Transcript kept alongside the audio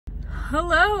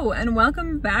Hello and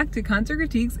welcome back to Concert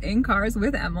Critiques in Cars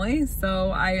with Emily.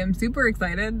 So I am super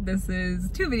excited. This is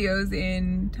 2 videos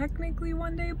in technically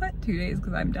 1 day, but 2 days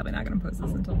because I'm definitely not going to post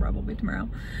this until probably tomorrow.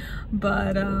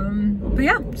 But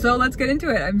yeah, so let's get into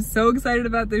it. I'm so excited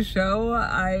about this show.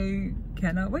 I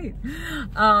cannot wait.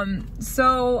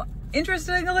 So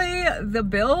interestingly, the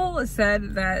bill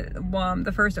said that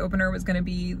the first opener was going to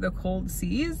be The Cold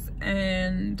Seas,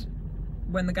 and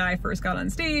when the guy first got on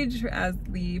stage as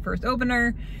the first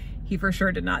opener, he for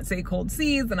sure did not say Cold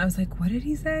Seas, and I was like, what did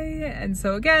he say? And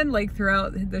so again, like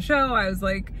throughout the show, I was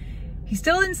like, he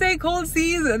still didn't say Cold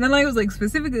Seas, and then I was like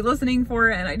specifically listening for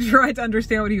it, and I tried to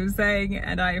understand what he was saying,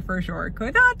 and I for sure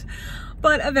could not.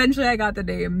 But eventually I got the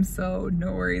name, so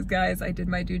no worries guys, I did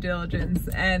my due diligence.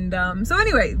 And so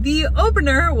anyway, the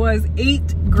opener was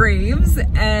 8 Graves,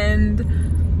 and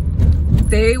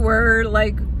they were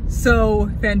like so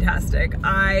fantastic.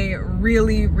 I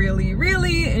really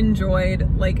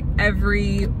enjoyed like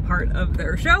every part of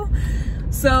their show.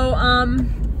 So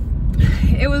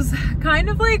it was kind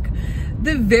of like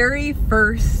the very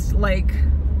first like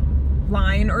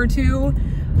line or two,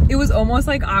 it was almost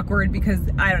like awkward because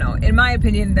I don't know, in my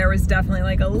opinion there was definitely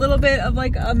like a little bit of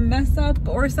like a mess up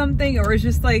or something, or it's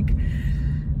just like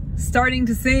starting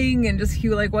to sing and just he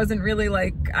like wasn't really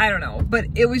like, I don't know, but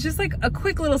it was just like a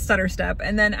quick little stutter step,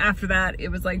 and then after that it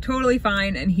was like totally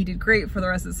fine and he did great for the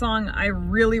rest of the song. I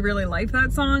really liked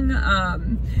that song.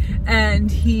 And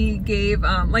he gave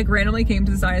like randomly came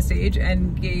to the side of stage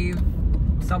and gave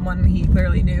someone he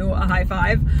clearly knew a high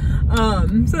five.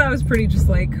 So that was pretty just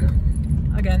like,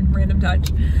 again, random touch.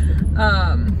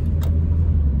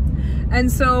 And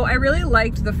so I really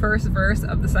liked the first verse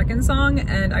of the second song,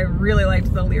 and I really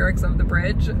liked the lyrics of the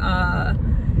bridge.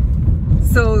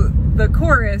 So the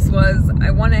chorus was,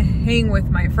 I want to hang with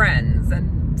my friends.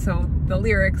 And so the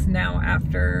lyrics now,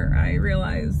 after I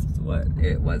realized what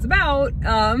it was about,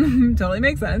 totally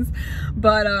makes sense.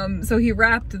 But so he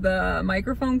wrapped the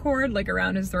microphone cord like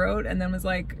around his throat and then was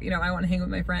like, you know, I want to hang with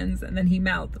my friends. And then he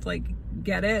mouthed like,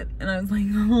 get it? And I was like,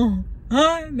 oh.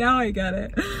 Now I get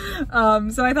it.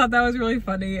 So I thought that was really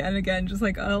funny, and again, just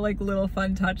like a like little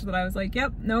fun touch that I was like,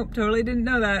 yep, nope, totally didn't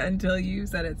know that until you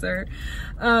said it, sir.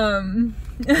 For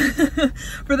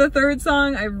the third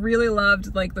song, I really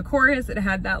loved like the chorus. It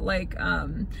had that like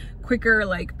quicker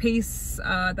like pace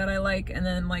that I like, and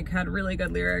then like had really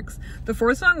good lyrics. The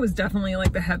fourth song was definitely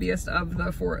like the heaviest of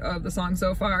the songs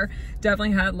so far.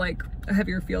 Definitely had like a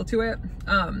heavier feel to it.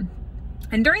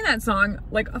 And during that song,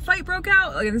 like a fight broke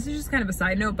out. Like, this is just kind of a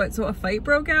side note, but so a fight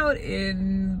broke out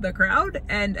in the crowd.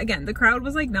 And again, the crowd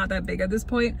was like not that big at this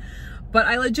point, but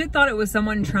I legit thought it was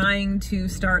someone trying to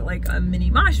start like a mini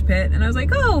mosh pit. And I was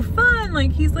like, oh, fun.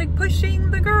 Like he's like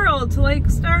pushing the girl to like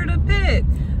start a pit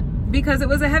because it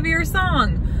was a heavier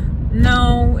song.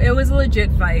 No, it was a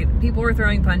legit fight. People were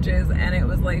throwing punches and it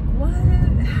was like, what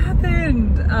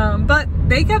happened? But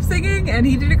they kept singing and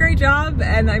he did a great job.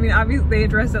 And I mean, obviously they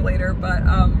addressed it later, but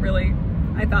really,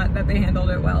 I thought that they handled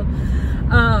it well.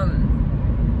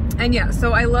 And yeah,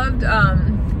 so I loved,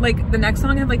 like the next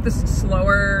song had like this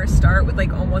slower start with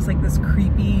like almost like this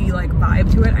creepy like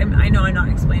vibe to it. I know I'm not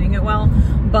explaining it well,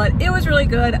 but it was really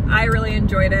good. I really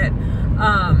enjoyed it.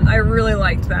 I really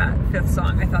liked that 5th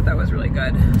song. I thought that was really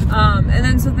good. And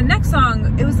then so the next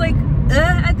song, it was like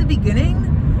at the beginning.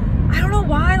 I don't know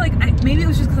why, like maybe it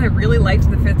was just because I really liked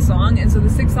the 5th song, and so the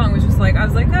 6th song was just like, I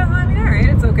was like, oh, I mean, all right,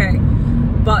 it's okay.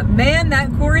 But man, that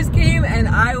chorus came and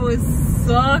I was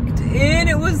sucked in.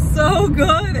 It was so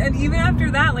good. And even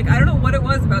after that, like I don't know what it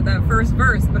was about that first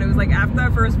verse, but it was like after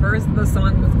that first verse, the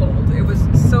song was gold. It was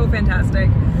so fantastic.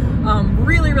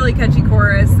 Really catchy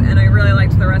chorus, and I really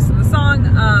liked the rest of the song.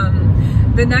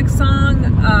 The next song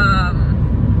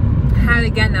had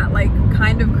again that like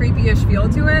kind of creepy-ish feel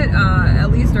to it, at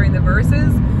least during the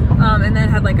verses, and then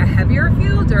had like a heavier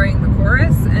feel during the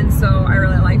chorus, and so I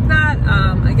really liked that.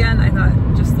 Again, I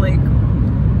thought just like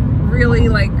really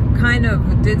like kind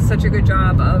of did such a good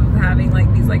job of having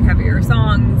like these like heavier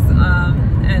songs,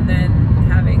 and then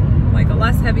having like a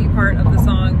less heavy part of the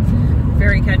song,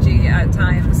 very catchy at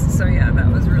times. So yeah,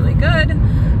 that was really good.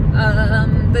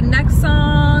 The next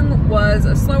song was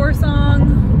a slower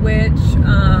song, which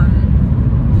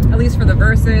at least for the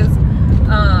verses,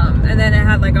 and then it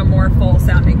had like a more full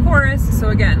sounding chorus, so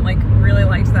again, like really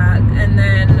liked that. And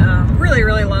then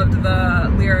really loved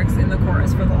the lyrics in the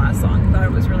chorus for the last song. I thought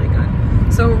it was really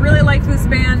good. So really liked this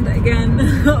band. Again,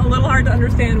 a little hard to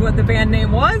understand what the band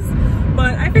name was,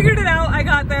 but I figured it out. I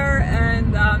got there,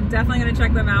 and definitely gonna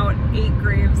check them out. 8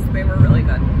 Graves, they were really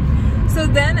good. So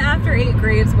then after 8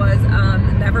 Graves was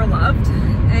Never Loved,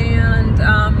 and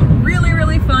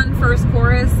really fun first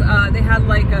chorus. They had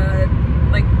like a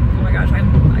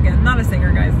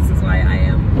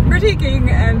speaking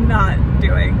and not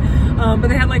doing. But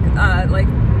they had like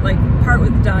part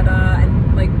with Dada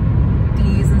and like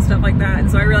D's and stuff like that, and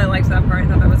so I really liked that part. I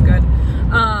thought that was good.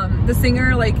 The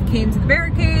singer like came to the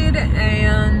barricade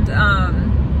and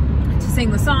to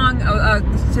sing the song,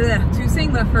 to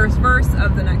sing the first verse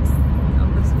of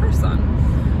this first song.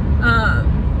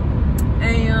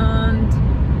 And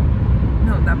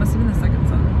no, that must have been the second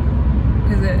song.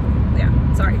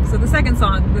 So the second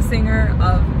song, the singer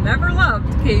of Never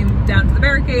Loved came down to the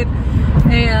barricade,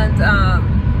 and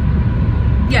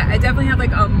yeah, it definitely had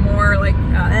like a more like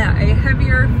a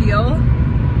heavier feel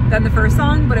than the first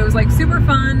song, but it was like super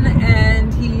fun.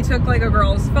 And he took like a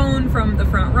girl's phone from the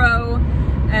front row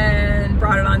and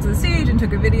brought it onto the stage and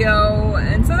took a video,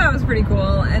 and so that was pretty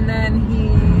cool. And then he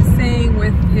sang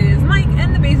with his mic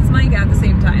and the bassist mic at the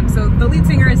same time. So the lead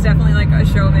singer is definitely like a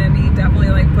showman. He definitely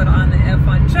like put on a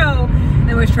fun show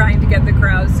and was trying to get the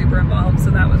crowd super involved, so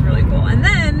that was really cool. And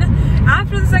then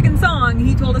after the second song,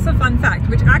 he told us a fun fact,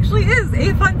 which actually is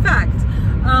a fun fact.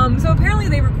 So apparently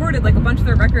they recorded like a bunch of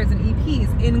their records and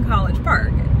EPs in College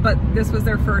Park, but this was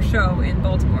their first show in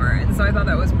Baltimore, and so I thought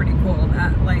that was pretty cool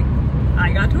that like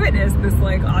I got to witness this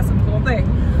like awesome cool thing.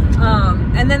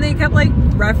 And then they kept like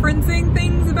referencing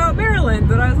things about Maryland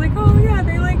that I was like, oh yeah,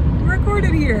 they like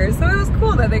recorded here. So it was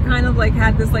cool that they kind of like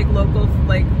had this like local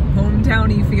like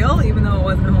hometowny feel, even though it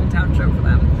wasn't a hometown show for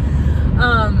them.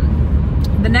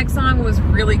 The next song was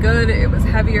really good. It was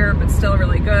heavier but still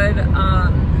really good.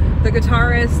 The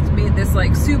guitarist made this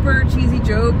like super cheesy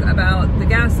joke about the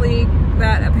gas leak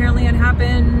that apparently had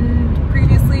happened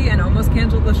previously and almost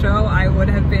canceled the show. I would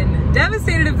have been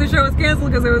devastated if the show was canceled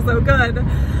because it was so good.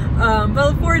 But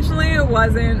unfortunately it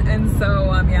wasn't, and so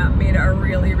yeah, made a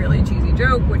really, really cheesy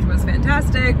joke, which was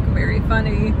fantastic, very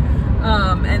funny.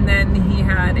 And then he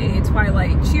had a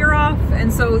Twilight cheer off,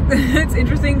 and so it's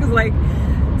interesting because like,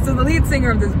 so the lead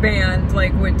singer of this band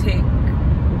like would take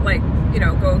like, you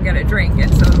know, go get a drink,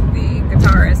 and so the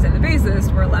guitarist and the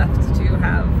bassist were left to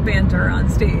have banter on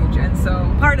stage. And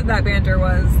so part of that banter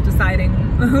was deciding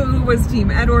who was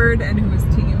Team Edward and who was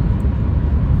Team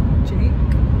Jake.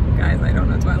 Guys, I don't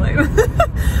know Twilight.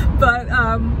 But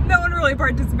no one really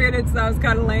participated, so that was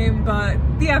kind of lame, but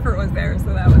the effort was there,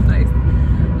 so that was nice.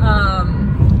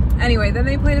 Anyway, then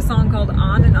they played a song called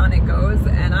On and On It Goes,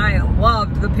 and I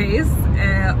loved the pace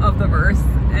of the verse,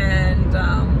 and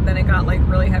then it got like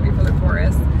really heavy for the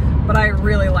chorus, but I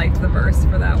really liked the verse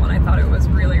for that one. I thought it was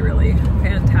really, really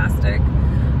fantastic.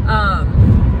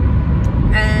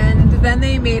 And then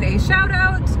they made a shout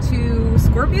out to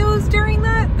Scorpios during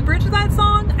the bridge of that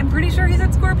song. I'm pretty sure he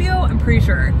said Scorpio, I'm pretty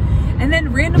sure. And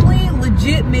then randomly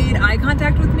legit made eye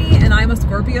contact with me, and I'm a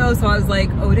Scorpio, so I was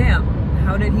like, oh damn,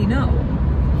 how did he know?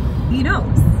 He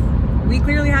knows. We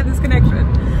clearly had this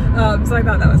connection. So I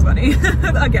thought that was funny.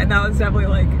 Again, that was definitely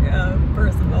like a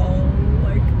personal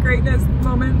like greatness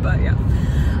moment, but yeah.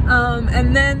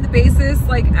 And then the bassist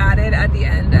like added at the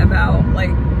end about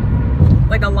like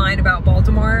a line about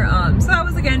Baltimore. So that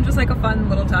was again just like a fun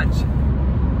little touch.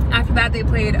 After that, they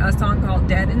played a song called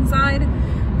Dead Inside,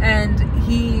 and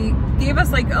he gave us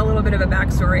like a little bit of a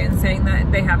backstory and saying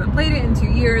that they haven't played it in 2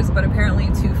 years, but apparently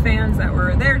 2 fans that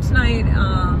were there tonight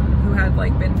who had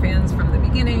like been fans from the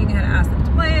beginning had asked them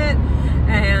to play it,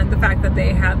 and the fact that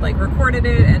they had like recorded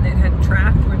it and it had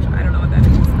tracked, which I don't know what that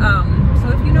means. So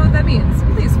if you know what that means,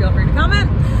 please feel free to comment.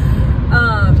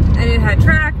 And it had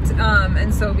tracked,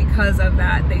 and so because of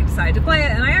that they decided to play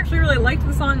it, and I actually really liked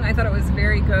the song. I thought it was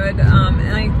very good,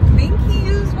 and I think he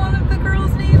used one of the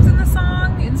girls' names in the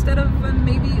song instead of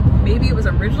maybe it was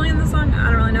originally in the song. I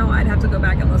don't really know. I'd have to go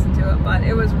back and listen to it, but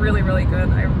it was really, really good.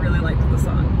 I really liked the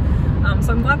song.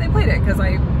 So I'm glad they played it, because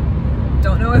I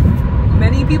don't know if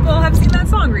many people have seen that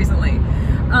song recently.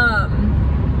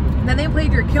 Then they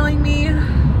played You're Killing Me,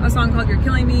 a song called You're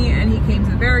Killing Me, and he came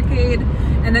to the barricade,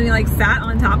 and then he like sat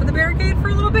on top of the barricade for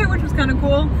a little bit, which was kind of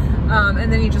cool.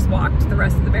 And then he just walked the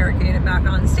rest of the barricade and back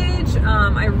on stage.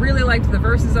 I really liked the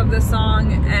verses of this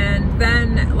song, and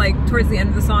then like towards the end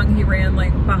of the song he ran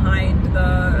like behind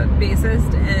the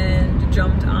bassist and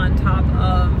jumped on top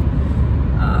of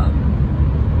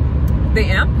the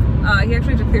amp. He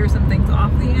actually had to clear some things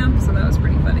off the amp, so that was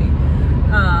pretty funny.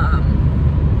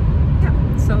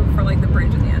 Yeah, so for like the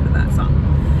bridge at the end of that song.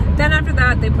 Then after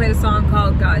that, they played a song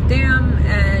called Goddamn,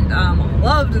 and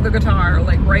loved the guitar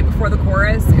like right before the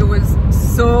chorus. It was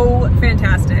so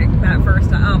fantastic that first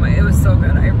time. It was so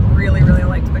good. I really, really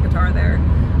liked the guitar there.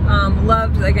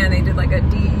 Loved, again, they did like a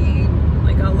D,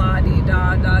 like a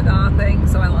la-dee-da-da-da thing,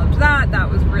 so I loved that. That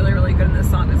was really, really good in this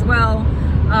song as well.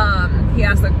 He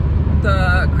asked the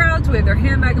the crowd to wave their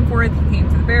hand back and forth. He came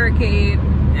to the barricade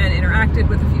and interacted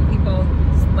with a few people,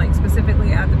 like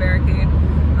specifically at the barricade.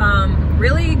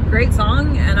 Really great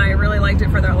song, and I really liked it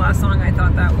for their last song. I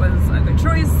thought that was a good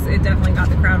choice. It definitely got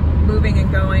the crowd moving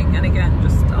and going, and again,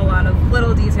 just a lot of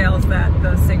little details that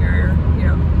the singer, you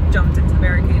know, jumped into the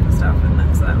barricade and stuff,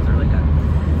 and so that was really good.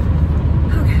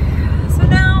 Okay, so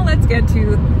now let's get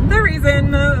to the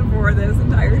reason for this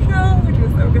entire show, which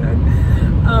was so good.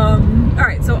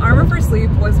 Alright, so Armor for Sleep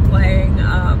was playing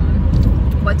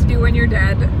What to Do When You're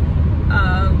Dead,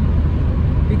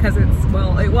 because it's,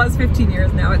 well, it was 15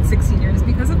 years, now it's 16 years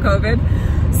because of COVID.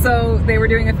 So they were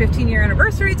doing a 15-year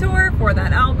anniversary tour for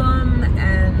that album,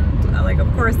 and like,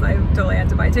 of course, I totally had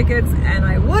to buy tickets, and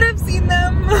I would have seen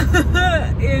them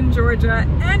in Georgia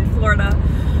and Florida,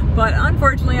 but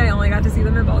unfortunately I only got to see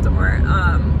them in Baltimore.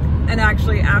 And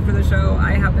actually after the show,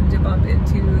 I happened to bump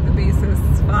into the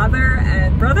bassist's father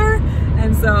and brother,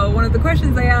 and so one of the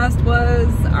questions they asked was,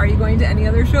 are you going to any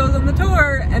other shows on the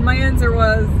tour? And my answer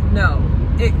was no.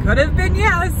 It could have been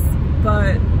yes,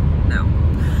 but no.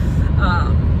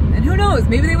 And who knows,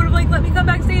 maybe they would have like let me come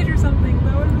backstage or something.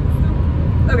 That would have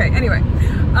been so... Okay, anyway.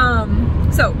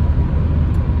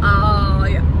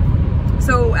 Yeah.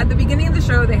 So at the beginning of the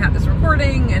show, they had this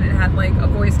recording, and it had like a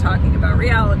voice talking about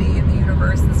reality and the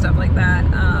universe and stuff like that.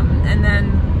 And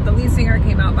then the lead singer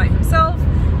came out by himself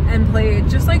and played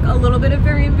just like a little bit of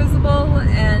Very Invisible,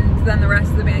 and then the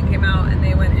rest of the band came out and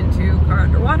they went into Car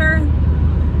Underwater.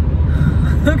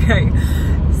 Okay,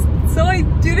 so I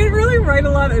didn't really write a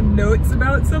lot of notes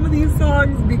about some of these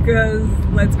songs because,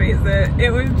 let's face it, it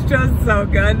was just so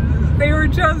good. They were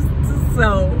just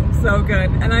so good.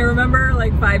 And I remember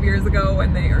like 5 years ago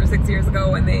when they, or 6 years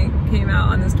ago when they came out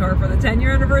on this tour for the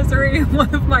 10-year anniversary,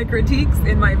 one of my critiques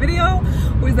in my video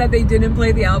was that they didn't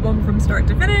play the album from start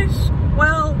to finish.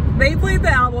 Well, they played the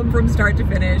album from start to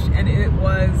finish, and it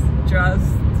was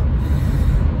just,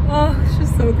 oh, it's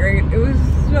just so great. It was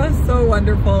just so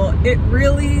wonderful. It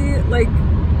really, like,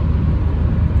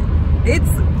 it's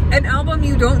an album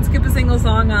you don't skip a single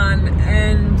song on,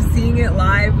 and seeing it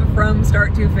live from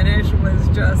start to finish was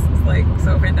just like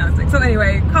so fantastic. So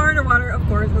anyway, Car Underwater, of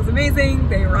course, was amazing.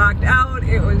 They rocked out.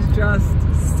 It was just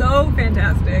so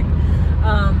fantastic.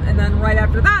 And then right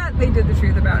after that, they did The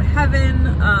Truth About Heaven.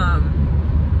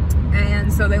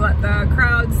 And so they let the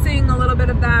crowd sing a little bit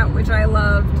of that, which I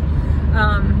loved.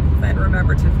 Then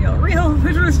Remember to Feel Real,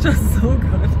 which was just so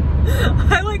good.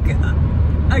 I like,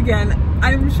 again,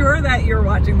 I'm sure that you're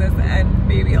watching this and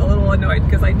maybe a little annoyed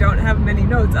because I don't have many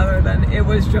notes other than it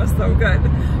was just so good.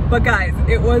 But guys,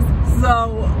 it was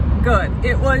so good.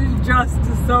 It was just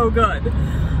so good.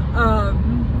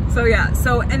 So yeah,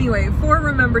 so anyway, for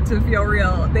Remember to Feel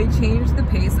Real, they changed the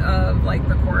pace of like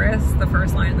the chorus, the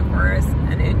first line of the chorus,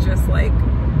 and it just like,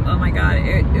 oh my god,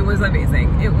 it was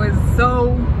amazing. It was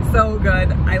so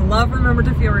good. I love Remember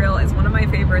to Feel Real. It's one of my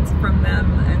favorites from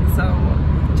them, and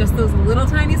so just those little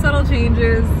tiny subtle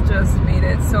changes just made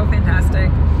it so fantastic.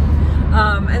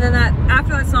 And then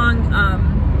after that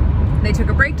song, they took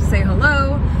a break to say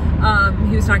hello.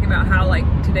 He was talking about how like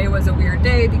today was a weird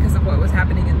day because of what was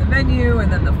happening in the venue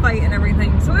and then the fight and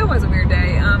everything, so it was a weird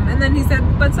day. And then he said,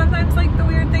 but sometimes like the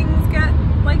weird things get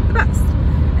like the best.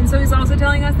 And so he's also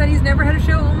telling us that he's never had a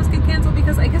show almost get canceled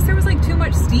because I guess there was like too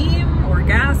much steam or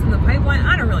gas in the pipeline.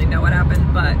 I don't really know what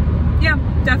happened, but yeah,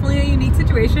 definitely a unique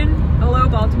situation. Hello,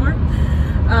 Baltimore.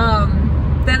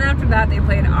 Then after that, they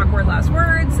played Awkward Last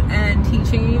Words, and he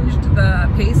changed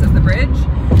the pace of the bridge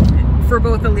for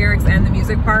both the lyrics and the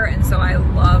music part, and so I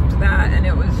loved that, and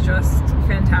it was just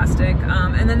fantastic.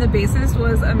 And then the bassist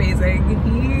was amazing.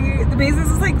 The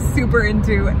bassist was like super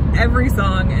into every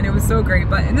song, and it was so great.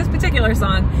 But in this particular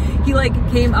song, he like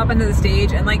came up onto the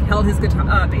stage and like held his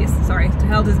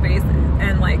held his bass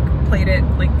and like played it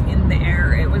like in the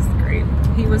air. It was great.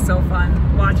 He was so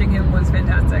fun. Watching him was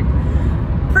fantastic.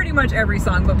 Pretty much every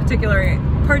song, but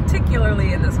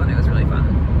particularly in this one, it was really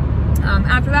fun.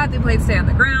 After that, they played Stay on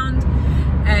the Ground,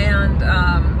 and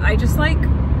I just like,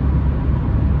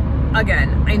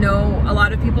 again, I know a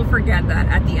lot of people forget that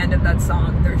at the end of that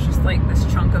song, there's just like this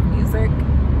chunk of music,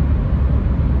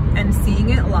 and seeing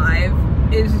it live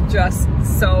is just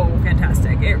so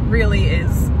fantastic. It really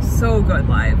is so good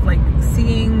live. Like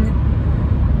seeing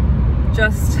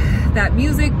just that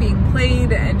music being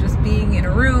played and just being in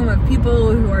a room of people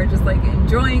who are just like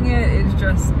enjoying it is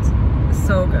just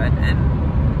so good.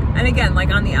 And again, like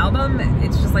on the album,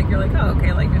 it's just like, you're like, oh,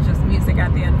 okay, like it's just music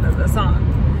at the end of the song.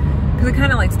 Because it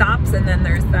kind of like stops and then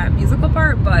there's that musical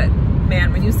part, but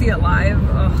man, when you see it live,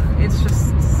 oh, it's just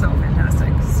so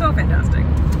fantastic. So fantastic.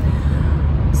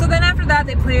 So then after that,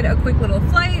 they played A Quick Little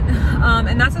Flight,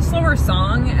 and that's a slower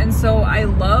song, and so I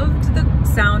loved the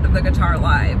sound of the guitar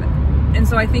live. And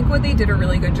so I think what they did a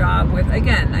really good job with,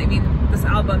 again, I mean, this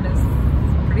album is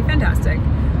pretty fantastic,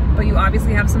 but you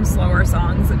obviously have some slower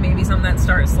songs, and maybe some that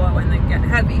start slow and then get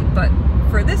heavy, but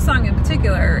for this song in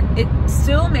particular, it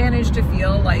still managed to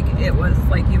feel like it was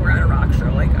like you were at a rock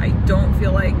show. Like, I don't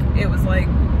feel like it was like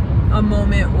a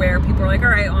moment where people are like, all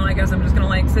right, well, I guess I'm just gonna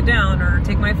like sit down or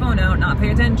take my phone out, not pay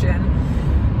attention.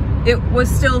 It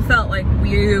was still felt like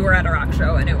we were at a rock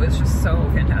show, and it was just so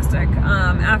fantastic.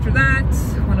 After that,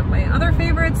 one of my other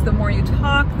favorites, The More You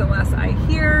Talk, The Less I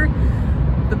Hear.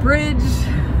 The bridge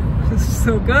was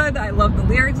so good. I love the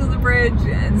lyrics of the bridge,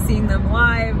 and seeing them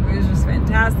live, it was just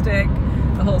fantastic.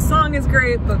 The whole song is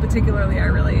great, but particularly I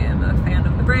really am a fan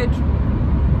of the bridge.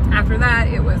 After that,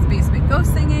 it was Basement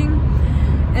Ghost Singing.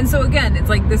 And so again, it's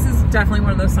like, this is definitely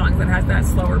one of those songs that has that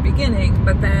slower beginning,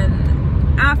 but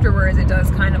then afterwards it does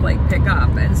kind of like pick up.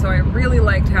 And so I really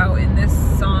liked how in this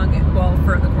song, well,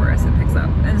 for the chorus it picks up.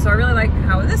 And so I really liked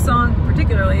how in this song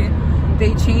particularly,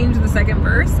 they changed the second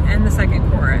verse and the second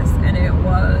chorus, and it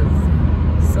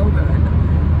was so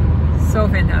good. So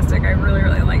fantastic. I really,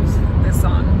 really liked this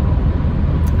song.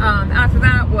 After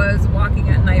that was Walking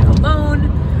at Night Alone.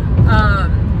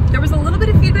 There was a little bit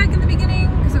of feedback in the beginning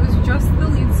because it was just the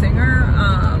lead singer.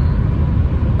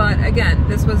 But again,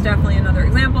 this was definitely another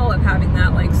example of having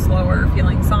that like slower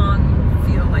feeling song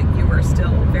feel like you were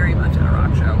still very much at a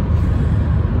rock show.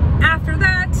 After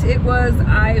that, it was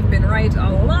I've Been Right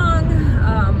All Along.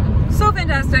 So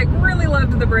fantastic. Really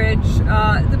loved the bridge.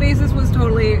 The bassist was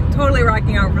totally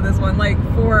rocking out for this one, like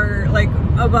for like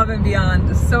above and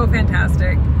beyond. So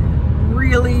fantastic.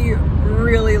 Really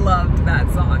loved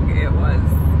that song. It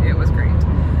was great.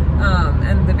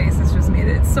 And the bassist just made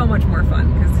it so much more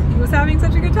fun because he was having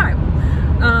such a good time.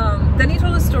 Then he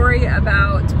told a story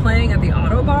about playing at the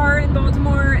Auto Bar in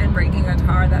Baltimore and breaking a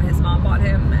guitar that his mom bought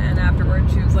him, and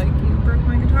afterwards she was like, you broke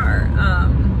my guitar,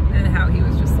 and how he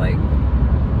was just like,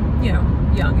 you know,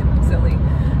 young and silly.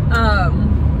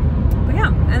 But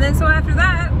yeah, and then so after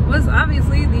that was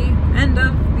obviously the end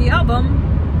of the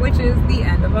album, which is The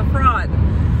End of a Fraud.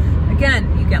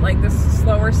 Again, you get like this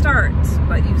slower start,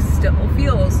 but you still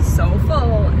feel so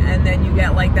full, and then you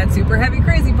get like that super heavy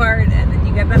crazy part, and then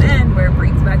you get that end where it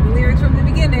brings back the lyrics from the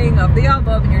beginning of the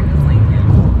album, and you're just like, yeah,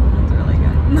 that's really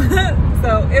good.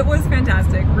 So it was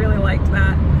fantastic, really liked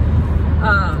that.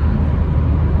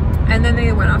 And then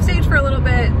they went off stage for a little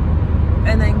bit,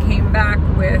 and then came back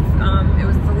with, it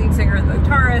was the lead singer and the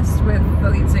guitarist, with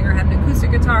the lead singer had an acoustic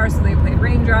guitar, so they played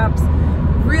Raindrops.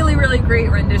 Really great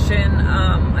rendition.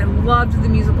 I loved the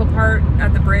musical part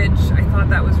at the bridge. I thought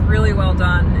that was really well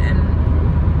done, and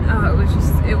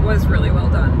it was really well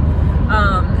done.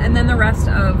 And then the rest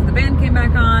of the band came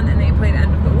back on, and they played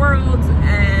End of the World,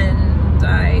 and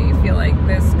I feel like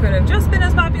this could have just been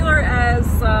as popular as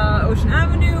Ocean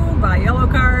Avenue by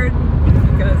Yellowcard,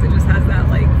 because it just has that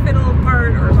like fiddle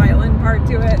part or violin part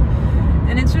to it.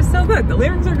 And it's just so good. The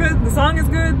lyrics are good. The song is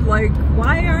good. Like,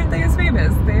 why aren't they as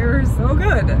famous? They're so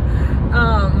good.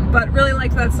 But really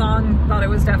liked that song. Thought it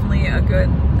was definitely a good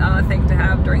thing to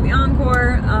have during the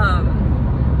encore.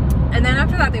 And then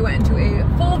after that, they went into a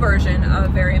full version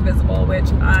of Very Invisible,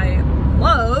 which I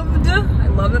loved. I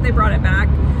love that they brought it back.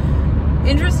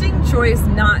 Interesting choice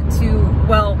not to,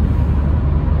 well,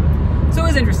 so it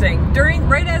was interesting.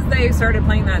 Right as they started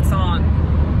playing that song,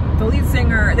 the lead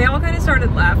singer, they all kind of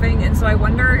started laughing, and so I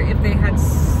wonder if they had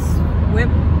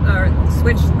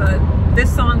switched this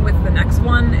song with the next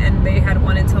one, and they had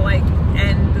wanted to like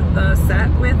end the set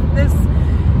with this,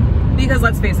 because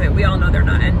let's face it, we all know they're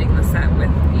not ending the set with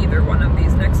either one of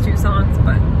these next two songs,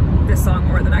 but this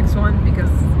song or the next one, because,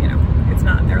 you know, it's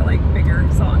not their like bigger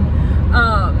song.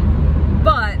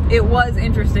 But it was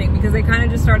interesting because they kind of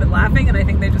just started laughing, and I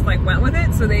think they just like went with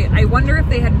it. So I wonder if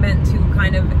they had meant to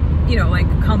kind of, you know, like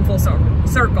come full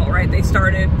circle, right? They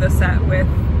started the set with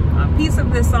a piece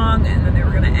of this song, and then they were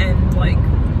going to end like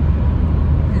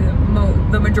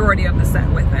the majority of the set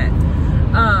with it.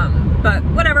 But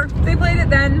whatever, they played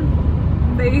it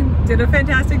then. They did a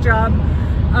fantastic job.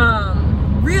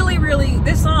 Really,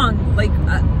 this song, like,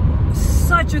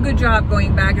 such a good job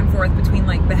going back and forth between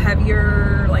like the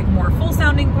heavier, like more full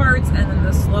sounding parts and then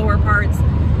the slower parts.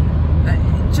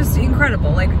 Just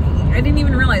incredible. Like, I didn't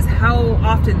even realize how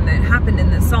often that happened in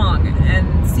this song,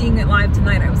 and seeing it live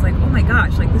tonight, I was like, oh my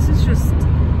gosh, like this is just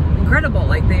incredible.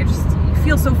 Like, you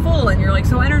feel so full and you're like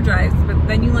so energized, but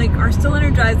then you like are still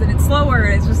energized and it's slower,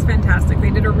 and it's just fantastic. They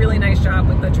did a really nice job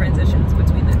with the transitions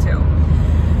between the two.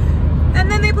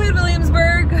 And then they played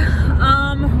Williamsburg.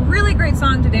 really great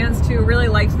song to dance to. Really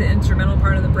liked the instrumental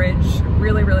part of the bridge.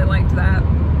 Really liked that.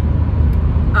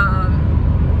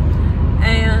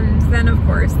 And then of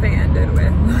course they ended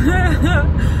with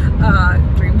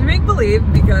Dream to Make Believe,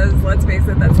 because let's face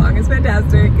it, that song is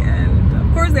fantastic, and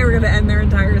of course they were going to end their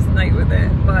entire night with it.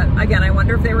 But again, I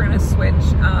wonder if they were going to switch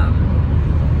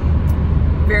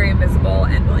Very Invisible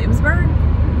and Williamsburg.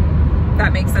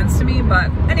 That makes sense to me,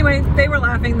 but anyway, they were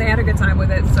laughing, they had a good time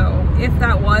with it, so if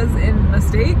that was a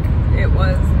mistake, it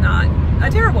was not a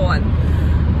terrible one.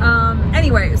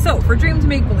 Anyway, so for Dream to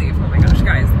Make Believe, oh my gosh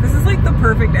guys, this is like the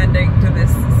perfect ending to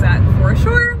this set for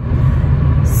sure.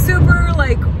 Super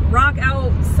like rock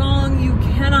out song, you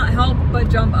cannot help but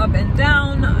jump up and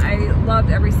down. I loved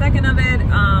every second of it.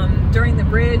 During the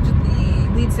bridge, the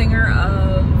lead singer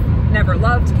of Never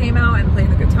Loved came out and played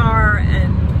the guitar,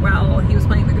 and while he was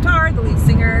playing the guitar, the lead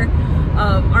singer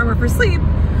of Armor for Sleep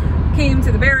came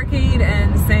to the barricade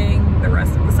and sang the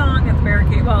rest of the song at the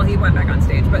barricade. Well, he went back on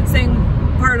stage, but sang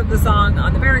part of the song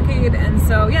on the barricade. And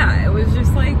so yeah, it was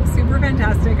just like super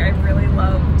fantastic. I really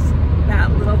loved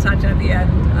that little touch at the end.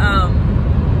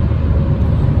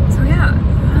 So yeah,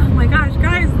 oh my gosh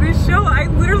guys, this show, I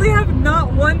literally have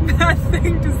not one bad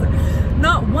thing to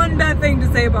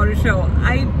say about a show.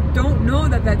 I don't know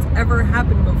that that's ever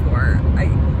happened before.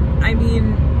 I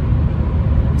mean,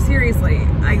 seriously,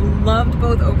 I loved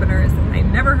both openers. I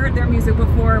never heard their music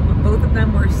before, but both of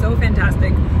them were so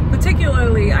fantastic.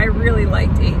 Particularly, I really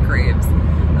liked 8 Graves.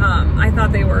 I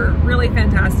thought they were really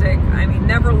fantastic. I mean,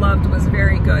 Never Loved was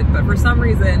very good, but for some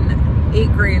reason,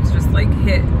 8 Graves just like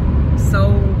hit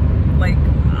so like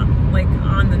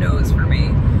on the nose for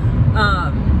me.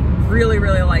 Really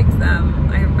liked them.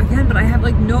 But I have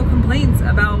like no complaints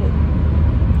about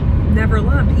Never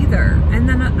Loved either. And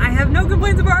then I have no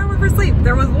complaints about Armor for Sleep.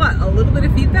 There was what, a little bit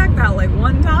of feedback that like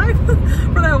one time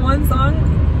for that one song.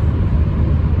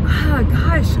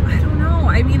 Gosh, I don't know.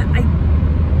 I mean,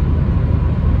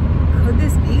 could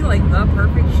this be like the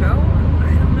perfect show?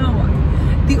 I don't know.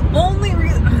 The only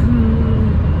reason,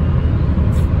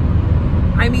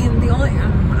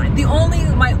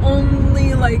 my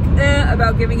only like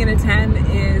about giving it a 10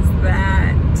 is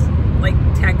that like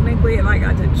technically if I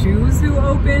got to choose who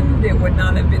opened, it would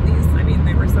not have been these. I mean,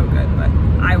 they were so good, but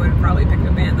I would have probably picked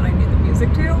a band that I knew the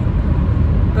music to.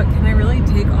 But can I really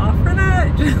take off for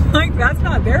that? Just like, that's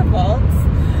not their fault.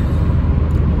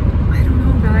 I don't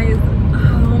know, guys.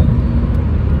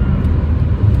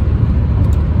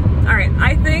 All right,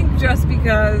 I think just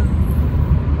because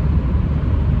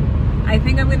I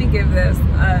think I'm gonna give this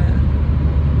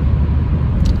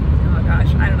oh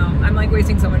gosh, I don't know. I'm like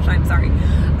wasting so much time, sorry.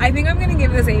 I think I'm gonna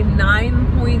give this a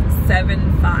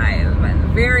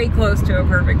 9.75, very close to a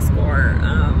perfect score.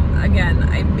 Again,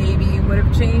 I maybe would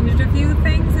have changed a few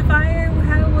things if I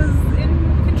was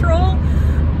in control,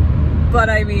 but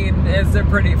I mean, it's a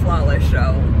pretty flawless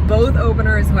show. Both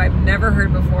openers, who I've never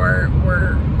heard before,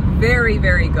 were very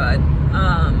good.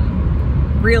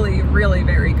 Really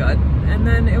very good. And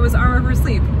then it was Armor for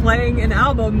Sleep playing an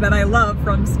album that I love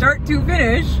from start to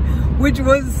finish, which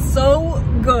was so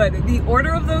good. The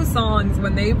order of those songs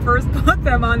when they first put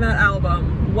them on that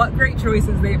album, what great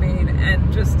choices they made,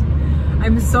 and just,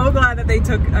 I'm so glad that they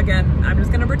took, again, I'm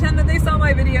just gonna pretend that they saw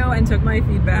my video and took my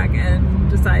feedback and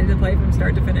decided to play from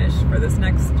start to finish for this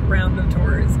next round of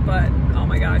tours. But oh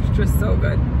my gosh, just so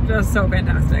good, just so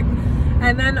fantastic.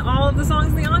 And then all of the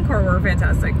songs in the encore were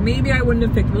fantastic. Maybe I wouldn't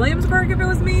have picked Williamsburg if it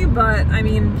was me, but I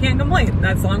mean, can't complain.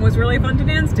 That song was really fun to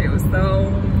dance to,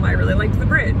 so I really liked the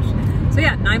bridge. So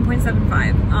yeah,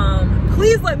 9.75.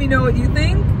 Please let me know what you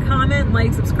think. Comment,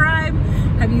 like, subscribe.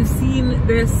 Have you seen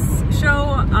this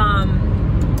show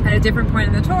at a different point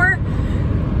in the tour?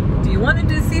 Do you want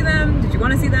to see them? Did you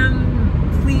want to see them?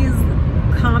 Please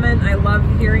comment. I love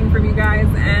hearing from you guys,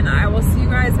 and I will see you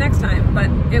guys next time, but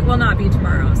it will not be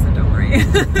tomorrow, so don't worry.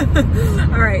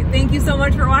 All right, thank you so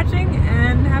much for watching,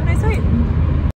 and have a nice night.